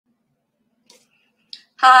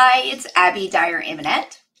Hi, it's Abby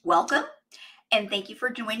Dyer-Eminette. Welcome, and thank you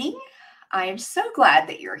for joining. I am so glad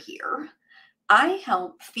that you're here. I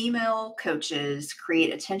help female coaches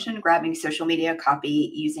create attention-grabbing social media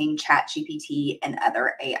copy using ChatGPT and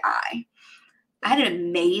other AI. I had an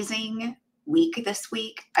amazing week this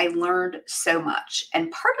week. I learned so much,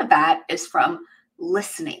 and part of that is from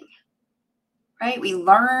listening, right? We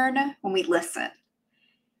learn when we listen.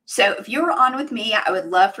 So if you're on with me, I would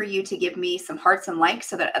love for you to give me some hearts and likes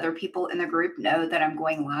so that other people in the group know that I'm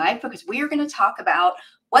going live, because we are going to talk about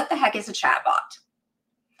what the heck is a chatbot.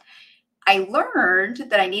 I learned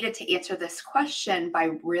that I needed to answer this question by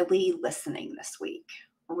really listening this week,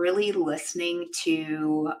 really listening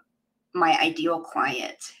to my ideal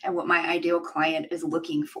client and what my ideal client is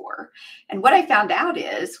looking for. And what I found out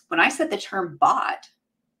is when I said the term bot,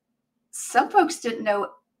 some folks didn't know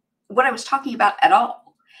what I was talking about at all.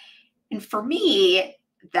 And for me,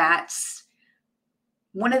 that's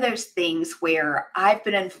one of those things where I've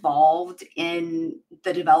been involved in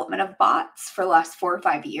the development of bots for the last 4 or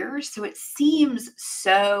 5 years. So it seems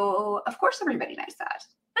so, of course, everybody knows that.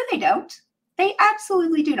 No, they don't. They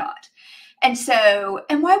absolutely do not. And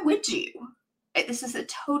why would you? This is a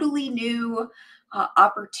totally new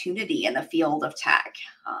opportunity in the field of tech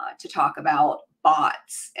to talk about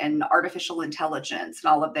bots and artificial intelligence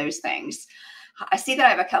and all of those things. I see that I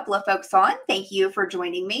have a couple of folks on. Thank you for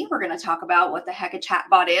joining me. We're going to talk about what the heck a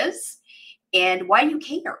chatbot is and why you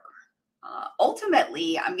care.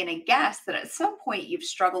 Ultimately, I'm going to guess that at some point you've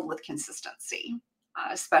struggled with consistency,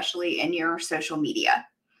 especially in your social media.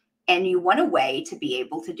 And you want a way to be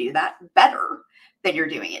able to do that better than you're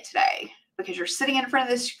doing it today, because you're sitting in front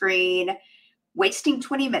of the screen, wasting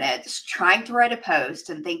 20 minutes trying to write a post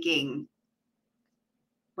and thinking,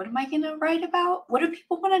 what am I going to write about? What do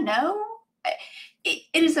people want to know? It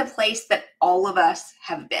is a place that all of us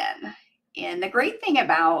have been. And the great thing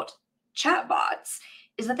about chatbots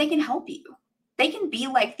is that they can help you. They can be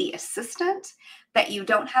like the assistant that you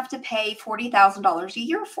don't have to pay $40,000 a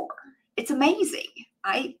year for. It's amazing.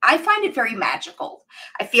 I find it very magical.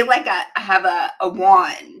 I feel like I have a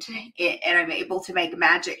wand and I'm able to make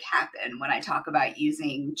magic happen when I talk about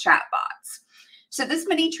using chatbots. So this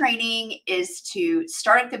mini training is to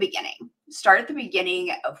start at the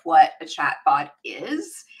beginning of what a chatbot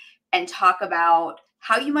is and talk about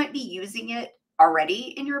how you might be using it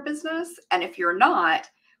already in your business. And if you're not,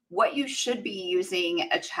 what you should be using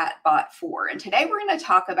a chatbot for. And today we're going to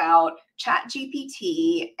talk about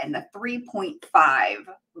ChatGPT and the 3.5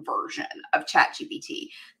 version of ChatGPT.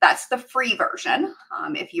 That's the free version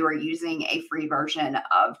if you are using a free version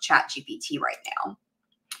of ChatGPT right now.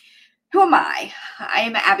 Who am I? I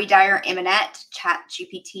am Abby Dyer-Eminette,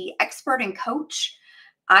 ChatGPT expert and coach.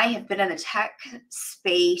 I have been in the tech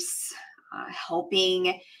space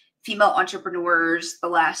helping female entrepreneurs the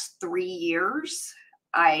last 3 years.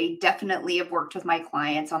 I definitely have worked with my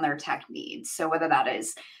clients on their tech needs. So whether that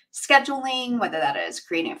is scheduling, whether that is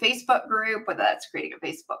creating a Facebook group, whether that's creating a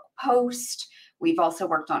Facebook post, we've also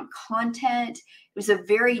worked on content. It was a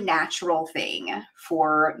very natural thing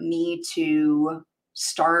for me to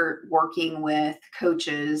start working with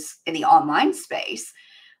coaches in the online space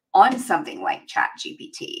on something like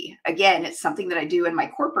ChatGPT. Again, it's something that I do in my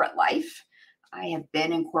corporate life. I have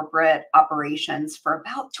been in corporate operations for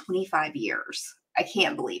about 25 years. I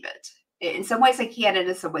can't believe it. In some ways I can, and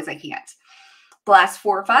in some ways I can't. The last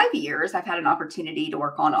 4 or 5 years, I've had an opportunity to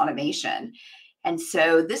work on automation. And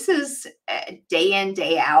so this is a day in,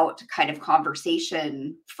 day out kind of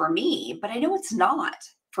conversation for me, but I know it's not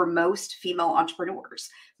for most female entrepreneurs.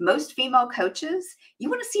 Most female coaches, you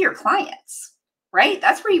want to see your clients, right?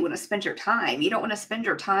 That's where you want to spend your time. You don't want to spend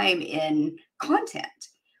your time in content.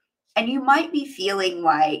 And you might be feeling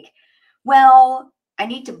like, well, I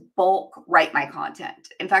need to bulk write my content.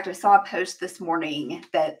 In fact, I saw a post this morning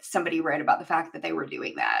that somebody wrote about the fact that they were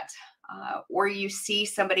doing that. Or you see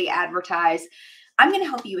somebody advertise, I'm going to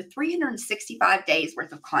help you with 365 days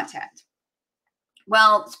worth of content.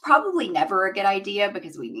 Well, it's probably never a good idea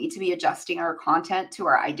because we need to be adjusting our content to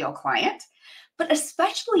our ideal client. But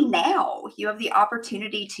especially now, you have the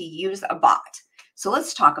opportunity to use a bot. So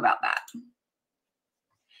let's talk about that.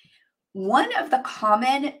 One of the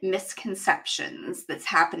common misconceptions that's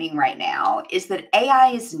happening right now is that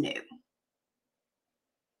AI is new.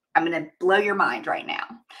 I'm going to blow your mind right now.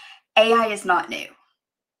 AI is not new.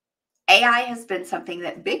 AI has been something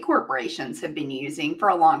that big corporations have been using for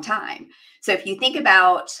a long time. So if you think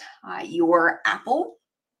about your Apple,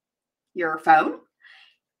 your phone,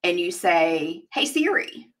 and you say, hey,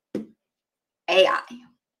 Siri, AI,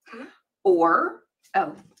 or,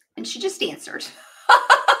 oh, and she just answered,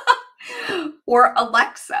 or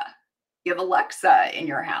Alexa, You have Alexa in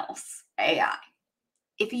your house, AI.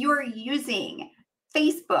 If you are using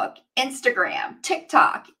Facebook, Instagram,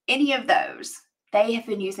 TikTok, any of those, they have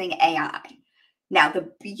been using AI. Now,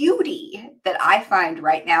 the beauty that I find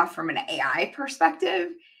right now from an AI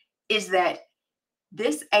perspective is that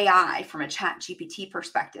this AI from a ChatGPT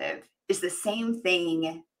perspective is the same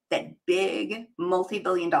thing that big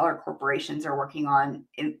multi-billion-dollar corporations are working on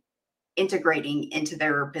integrating into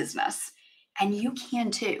their business. And you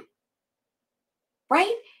can too,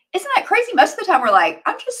 right? Isn't that crazy? Most of the time we're like,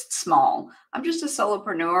 I'm just small. I'm just a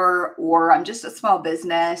solopreneur, or I'm just a small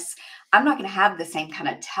business. I'm not going to have the same kind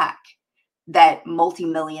of tech that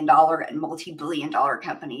multi-million-dollar and multi-billion-dollar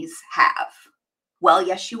companies have. Well,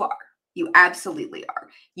 yes, you are. You absolutely are.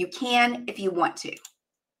 You can if you want to.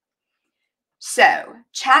 So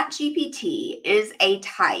ChatGPT is a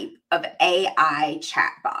type of AI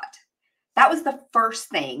chatbot. That was the first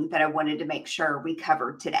thing that I wanted to make sure we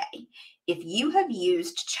covered today. If you have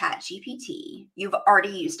used ChatGPT, you've already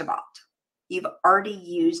used a bot. You've already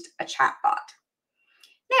used a chatbot.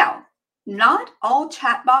 Now, not all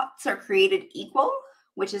chatbots are created equal,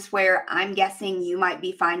 which is where I'm guessing you might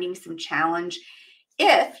be finding some challenge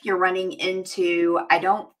if you're running into, I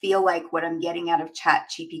don't feel like what I'm getting out of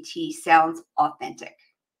ChatGPT sounds authentic,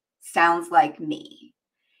 sounds like me,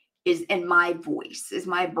 is in my voice, is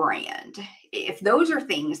my brand. If those are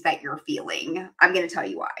things that you're feeling, I'm going to tell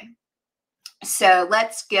you why. So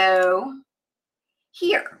let's go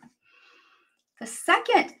here. The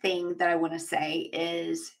second thing that I want to say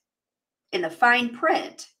is, in the fine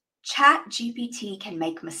print, ChatGPT can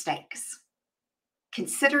make mistakes.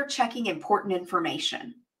 Consider checking important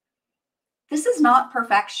information. This is not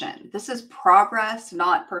perfection. This is progress,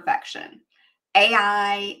 not perfection.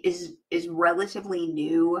 AI is relatively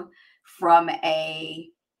new from a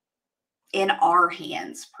in our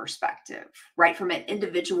hands perspective, right? From an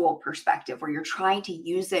individual perspective, where you're trying to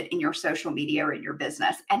use it in your social media or in your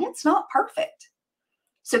business, and it's not perfect.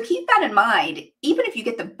 So keep that in mind. Even if you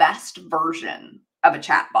get the best version of a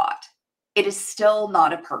chatbot, it is still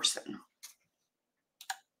not a person.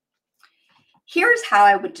 Here's how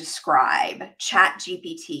I would describe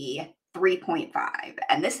ChatGPT 3.5.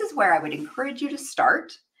 And this is where I would encourage you to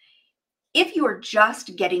start if you are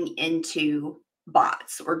just getting into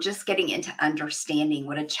bots or just getting into understanding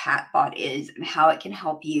what a chatbot is and how it can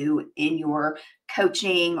help you in your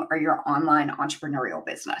coaching or your online entrepreneurial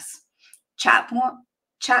business.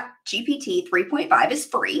 ChatGPT 3.5 is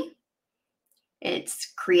free.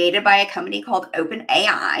 It's created by a company called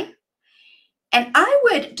OpenAI. And I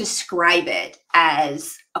would describe it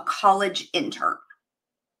as a college intern.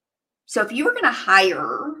 So if you were going to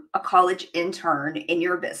hire a college intern in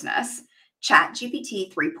your business,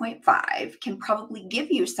 ChatGPT 3.5 can probably give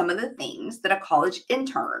you some of the things that a college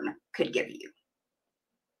intern could give you.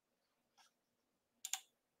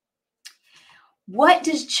 What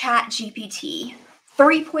does ChatGPT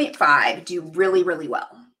 3.5 do really, really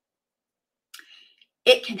well?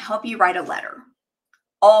 It can help you write a letter,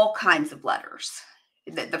 all kinds of letters.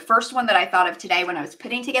 The first one that I thought of today when I was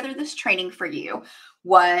putting together this training for you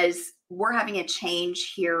was, we're having a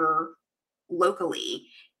change here locally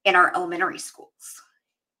in our elementary schools.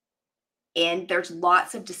 And there's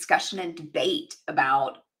lots of discussion and debate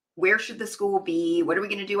about where should the school be? What are we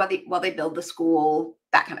going to do while they build the school?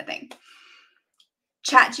 That kind of thing.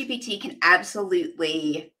 ChatGPT can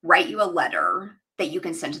absolutely write you a letter that you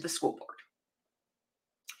can send to the school board.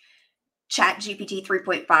 ChatGPT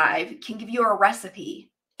 3.5 can give you a recipe,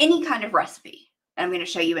 any kind of recipe. And I'm going to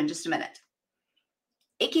show you in just a minute.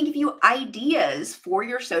 It can give you ideas for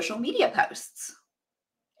your social media posts.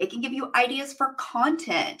 It can give you ideas for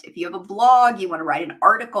content. If you have a blog, you want to write an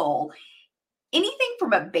article, anything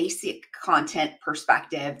from a basic content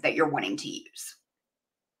perspective that you're wanting to use.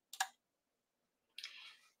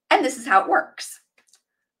 And this is how it works.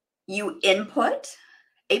 You input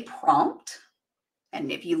a prompt.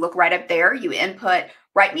 And if you look right up there, you input,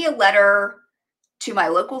 write me a letter to my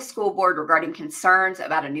local school board regarding concerns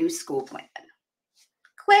about a new school plan.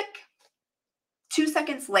 Click. 2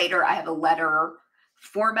 seconds later, I have a letter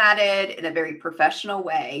formatted in a very professional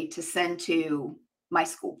way to send to my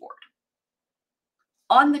school board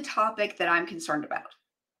on the topic that I'm concerned about.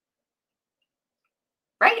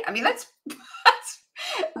 Right? I mean, that's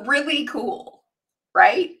really cool,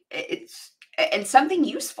 right? It's and something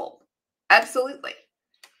useful. Absolutely.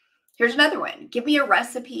 Here's another one. Give me a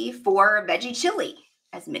recipe for veggie chili.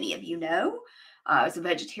 As many of you know, I was a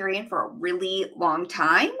vegetarian for a really long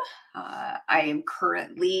time. I am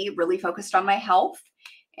currently really focused on my health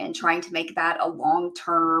and trying to make that a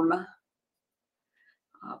long-term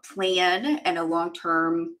plan and a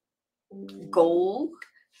long-term goal.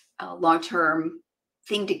 long-term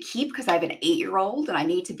thing to keep because I have an 8-year-old and I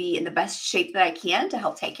need to be in the best shape that I can to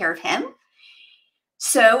help take care of him.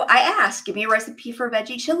 So I asked, give me a recipe for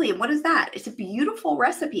veggie chili. And what is that? It's a beautiful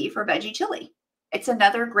recipe for veggie chili. It's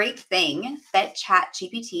another great thing that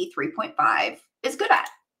ChatGPT 3.5 is good at.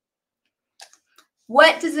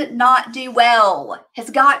 What does it not do well? Has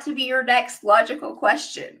got to be your next logical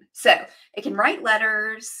question. So it can write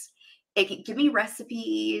letters. It can give me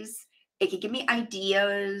recipes. It can give me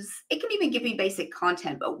ideas. It can even give me basic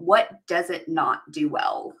content, but what does it not do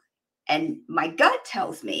well? And my gut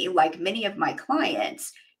tells me, like many of my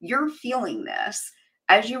clients, you're feeling this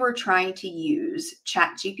as you were trying to use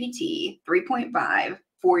ChatGPT 3.5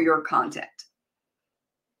 for your content.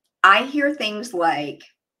 I hear things like,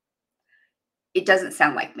 it doesn't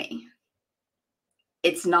sound like me.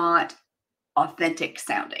 It's not authentic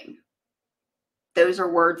sounding. Those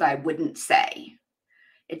are words I wouldn't say.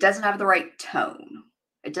 It doesn't have the right tone.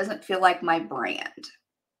 It doesn't feel like my brand.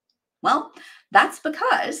 Well, that's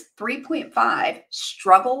because 3.5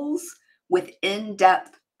 struggles with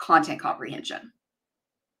in-depth content comprehension.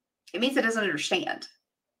 It means it doesn't understand,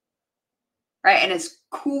 right? And as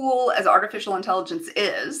cool as artificial intelligence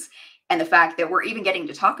is, and the fact that we're even getting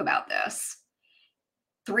to talk about this,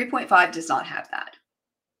 3.5 does not have that.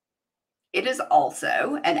 It is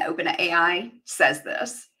also, and OpenAI says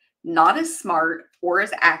this, not as smart or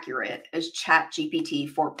as accurate as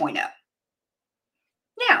ChatGPT 4.0.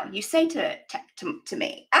 Now, you say to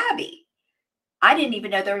me, Abby, I didn't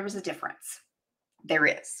even know there was a difference. There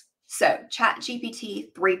is. So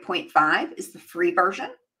ChatGPT 3.5 is the free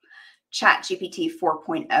version. ChatGPT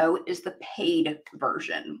 4.0 is the paid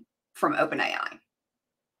version from OpenAI.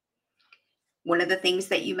 One of the things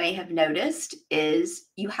that you may have noticed is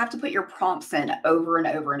you have to put your prompts in over and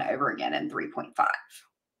over and over again in 3.5.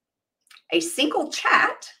 A single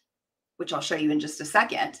chat, which I'll show you in just a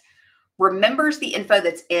second, remembers the info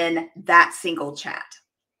that's in that single chat.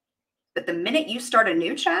 But the minute you start a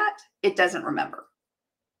new chat, it doesn't remember.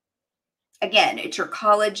 Again, it's your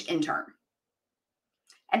college intern.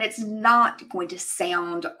 And it's not going to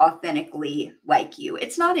sound authentically like you.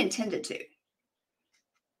 It's not intended to.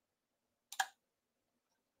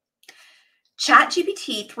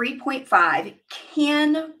 ChatGPT 3.5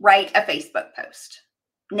 can write a Facebook post.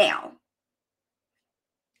 Now,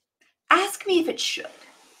 ask me if it should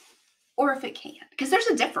or if it can, because there's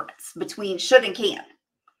a difference between should and can.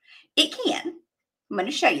 It can. I'm going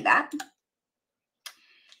to show you that.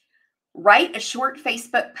 Write a short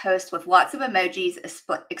Facebook post with lots of emojis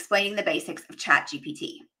explaining the basics of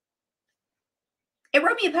ChatGPT. It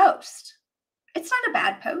wrote me a post. It's not a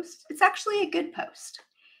bad post. It's actually a good post.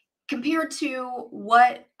 Compared to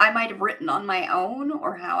what I might have written on my own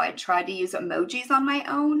or how I tried to use emojis on my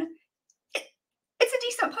own, it's a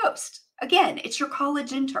decent post. Again, it's your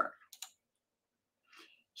college intern.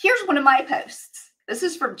 Here's one of my posts. This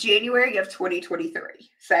is from January of 2023.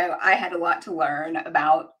 So I had a lot to learn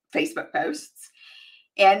about Facebook posts.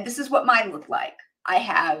 And this is what mine looked like. I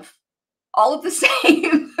have all of the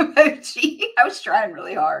same emoji. I was trying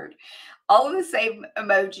really hard. All of the same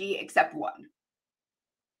emoji except one.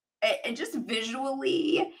 And just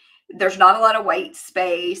visually, there's not a lot of white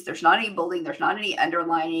space. There's not any bolding. There's not any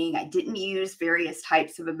underlining. I didn't use various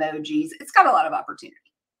types of emojis. It's got a lot of opportunity.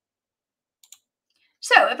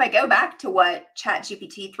 So if I go back to what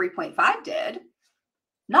ChatGPT 3.5 did,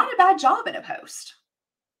 not a bad job in a post.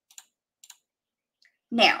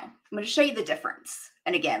 Now, I'm going to show you the difference.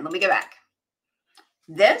 And again, let me go back.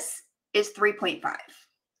 This is 3.5.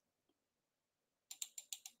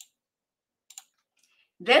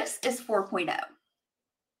 This is 4.0.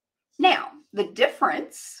 Now, the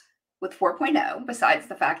difference with 4.0, besides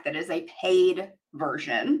the fact that it is a paid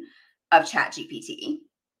version of ChatGPT,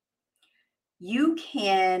 you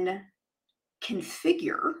can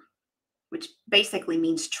configure, which basically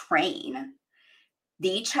means train,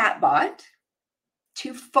 the chatbot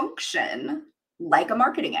to function like a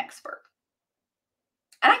marketing expert.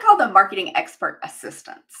 And I call them marketing expert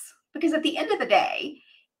assistants because at the end of the day,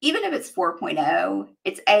 even if it's 4.0,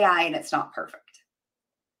 it's AI and it's not perfect.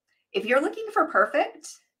 If you're looking for perfect,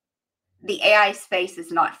 the AI space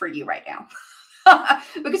is not for you right now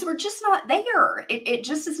because we're just not there. It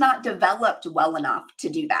just is not developed well enough to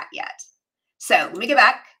do that yet. So let me go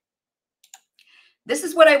back. This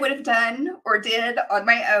is what I would have done or did on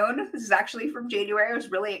my own. This is actually from January. I was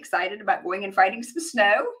really excited about going and fighting some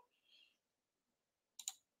snow.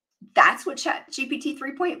 That's what ChatGPT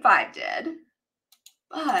 3.5 did.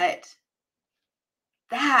 But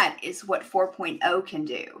that is what 4.0 can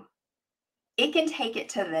do. It can take it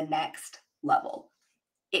to the next level.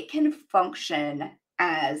 It can function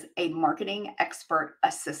as a marketing expert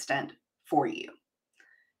assistant for you.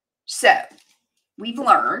 So we've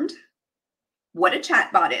learned what a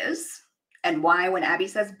chatbot is and why when Abby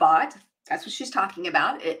says bot, that's what she's talking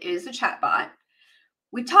about. It is a chatbot.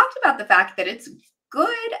 We talked about the fact that it's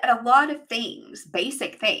good at a lot of things,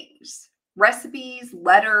 basic things, recipes,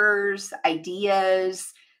 letters,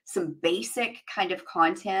 ideas, some basic kind of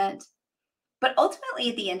content. But ultimately,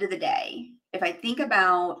 at the end of the day, if I think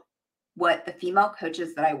about what the female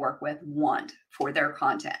coaches that I work with want for their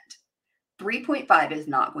content, 3.5 is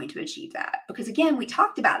not going to achieve that. Because again, we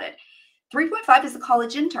talked about it. 3.5 is a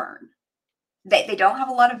college intern. They don't have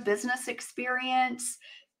a lot of business experience.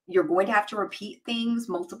 You're going to have to repeat things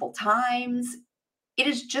multiple times. It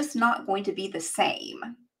is just not going to be the same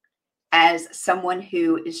as someone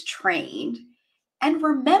who is trained and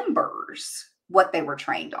remembers what they were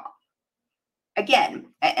trained on. Again,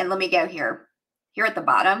 and let me go here. Here at the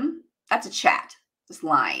bottom, that's a chat. This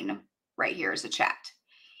line right here is a chat.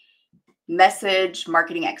 Message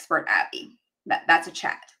marketing expert Abby. That's a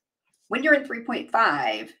chat. When you're in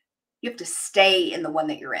 3.5, you have to stay in the one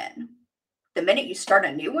that you're in. The minute you start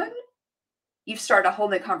a new one, you've started a whole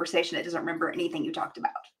new conversation that doesn't remember anything you talked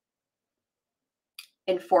about.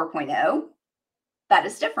 In 4.0, that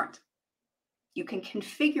is different. You can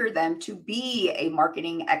configure them to be a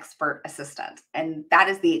marketing expert assistant. And that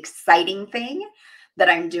is the exciting thing that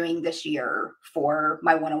I'm doing this year for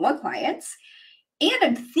my one-on-one clients. And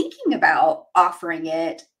I'm thinking about offering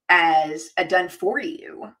it as a done for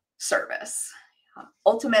you service.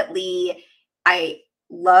 Ultimately, I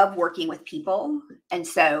love working with people. And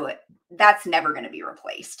so that's never going to be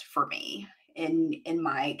replaced for me in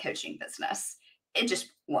my coaching business. It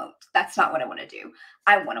just won't. That's not what I want to do.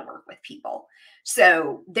 I want to work with people.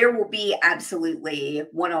 So there will be absolutely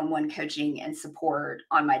one-on-one coaching and support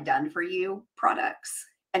on my done for you products.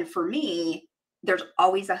 And for me, there's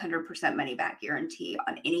always 100% money back guarantee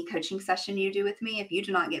on any coaching session you do with me. If you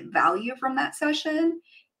do not get value from that session,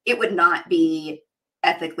 it would not be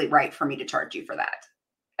ethically right for me to charge you for that.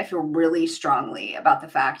 I feel really strongly about the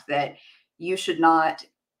fact that you should not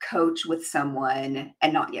coach with someone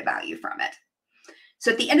and not get value from it. So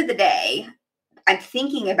at the end of the day, I'm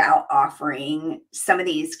thinking about offering some of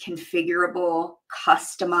these configurable,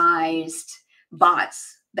 customized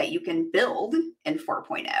bots that you can build in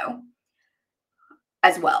 4.0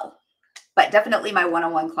 as well. But definitely my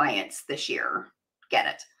one-on-one clients this year get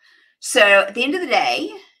it. So at the end of the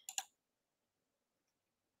day,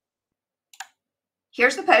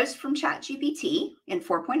 here's the post from ChatGPT in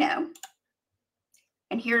 4.0.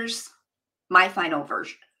 And here's my final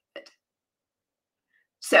version of it.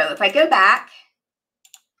 So if I go back,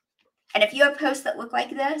 and if you have posts that look like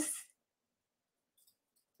this,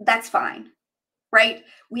 that's fine, right?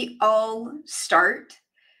 We all start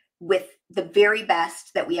with the very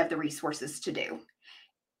best that we have the resources to do.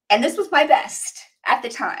 And this was my best at the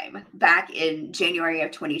time, back in January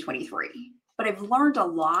of 2023. But I've learned a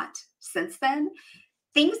lot since then,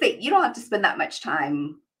 things that you don't have to spend that much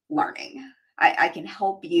time learning. I can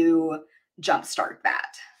help you jumpstart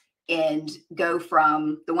that and go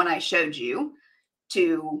from the one I showed you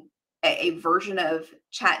to a version of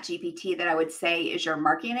ChatGPT that I would say is your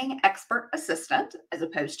marketing expert assistant as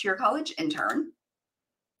opposed to your college intern.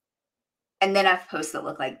 And then I have posts that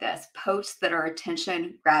look like this, posts that are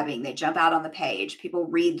attention grabbing. They jump out on the page. People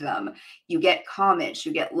read them. You get comments,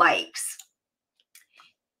 you get likes.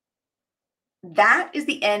 That is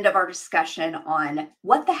the end of our discussion on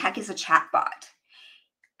what the heck is a chatbot.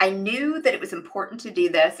 I knew that it was important to do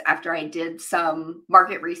this after I did some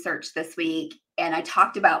market research this week, and I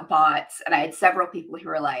talked about bots, and I had several people who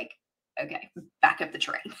were like, okay, back up the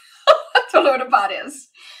train. I don't know what a bot is.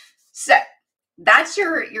 So that's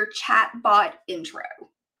your chatbot intro.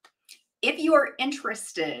 If you are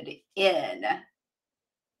interested in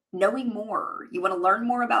knowing more, you want to learn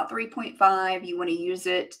more about 3.5, you want to use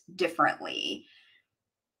it differently,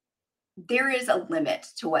 there is a limit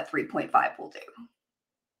to what 3.5 will do.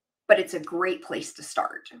 But it's a great place to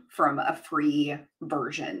start from a free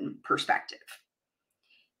version perspective.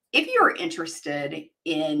 If you're interested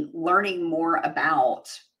in learning more about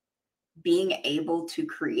being able to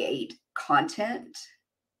create content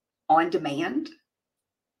on demand,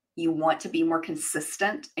 you want to be more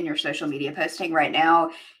consistent in your social media posting. Right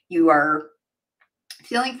now, you are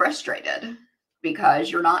feeling frustrated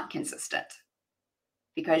because you're not consistent,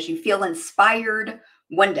 because you feel inspired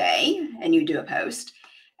one day and you do a post,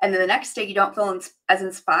 and then the next day you don't feel as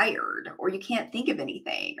inspired, or you can't think of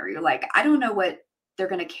anything, or you're like, I don't know what they're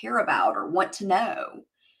going to care about or want to know.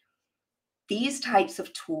 These types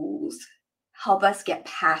of tools help us get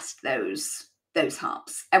past those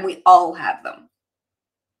humps, and we all have them.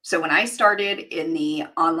 So when I started in the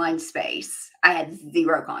online space, I had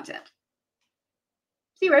zero content.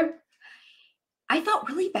 Zero. I felt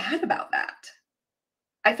really bad about that.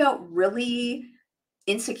 I felt really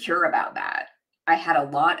insecure about that. I had a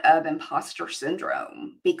lot of imposter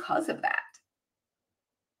syndrome because of that.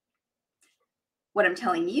 What I'm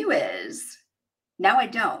telling you is now I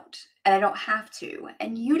don't, and I don't have to,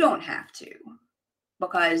 and you don't have to,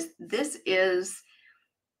 because this is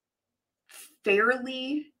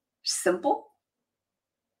fairly simple.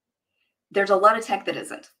 There's a lot of tech that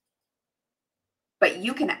isn't, but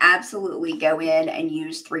you can absolutely go in and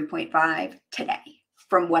use 3.5 today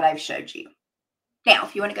from what I've showed you. Now,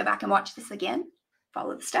 if you want to go back and watch this again,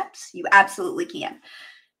 follow the steps, you absolutely can.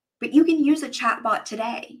 But you can use a chatbot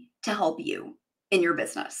today to help you in your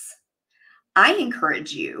business. I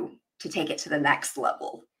encourage you to take it to the next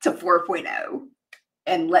level, to 4.0.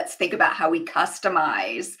 And let's think about how we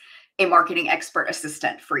customize a marketing expert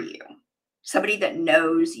assistant for you, somebody that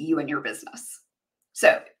knows you and your business. So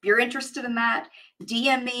if you're interested in that,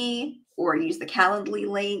 DM me or use the Calendly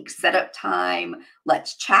link, set up time,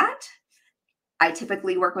 let's chat. I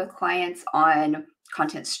typically work with clients on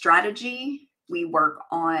content strategy. We work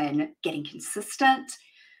on getting consistent.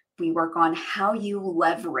 We work on how you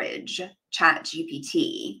leverage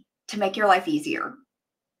ChatGPT to make your life easier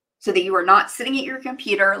so that you are not sitting at your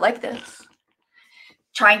computer like this,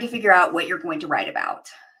 trying to figure out what you're going to write about.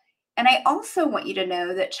 And I also want you to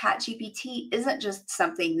know that ChatGPT isn't just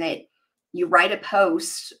something that you write a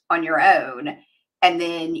post on your own and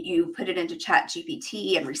then you put it into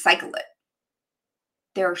ChatGPT and recycle it.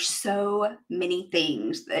 There are so many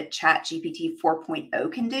things that ChatGPT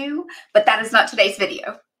 4.0 can do, but that is not today's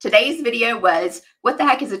video. Today's video was, what the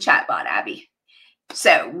heck is a chatbot, Abby?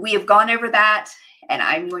 So we have gone over that, and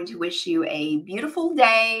I'm going to wish you a beautiful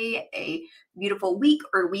day, a beautiful week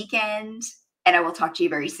or weekend, and I will talk to you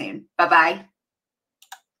very soon. Bye-bye.